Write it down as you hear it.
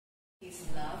His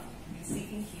love,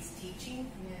 receiving His teaching,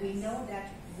 Yes. we know that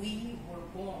we were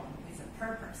born with a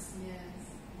purpose. Yes.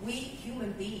 We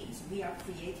human beings, we are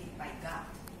created by God.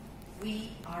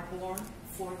 We are born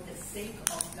for the sake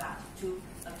of God, to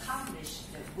accomplish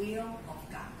the will of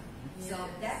God. So Yes.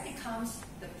 that becomes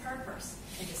the purpose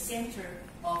and the center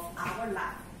of our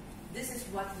life. This is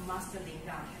what Master Lin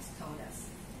Gang has told us.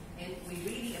 And we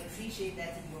really appreciate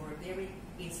that you're very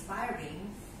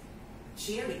inspiring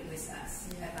sharing with us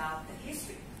about the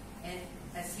history. And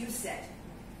as you said,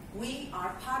 we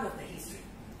are part of the history.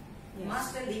 Yes.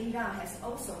 Master Lin Gang has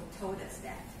also told us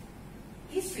that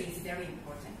history is very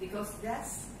important because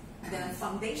that's the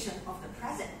foundation of the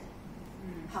present.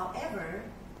 However,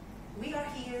 we are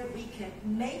here, we can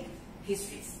make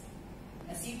histories.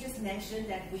 As you just mentioned,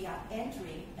 that we are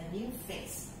entering a new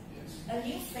phase. Yes. A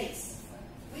new phase,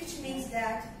 which means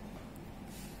that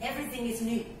everything is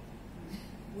new.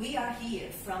 We are here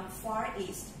from Far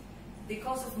East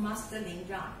because of Master Lin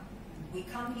Gang. We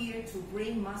come here to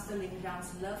bring Master Lin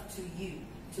Gang's love to you,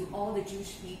 to all the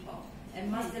Jewish people. And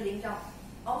Master Lin Gang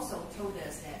also told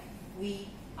us that we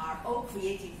are all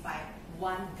created by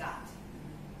one God,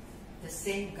 the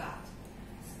same God.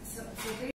 So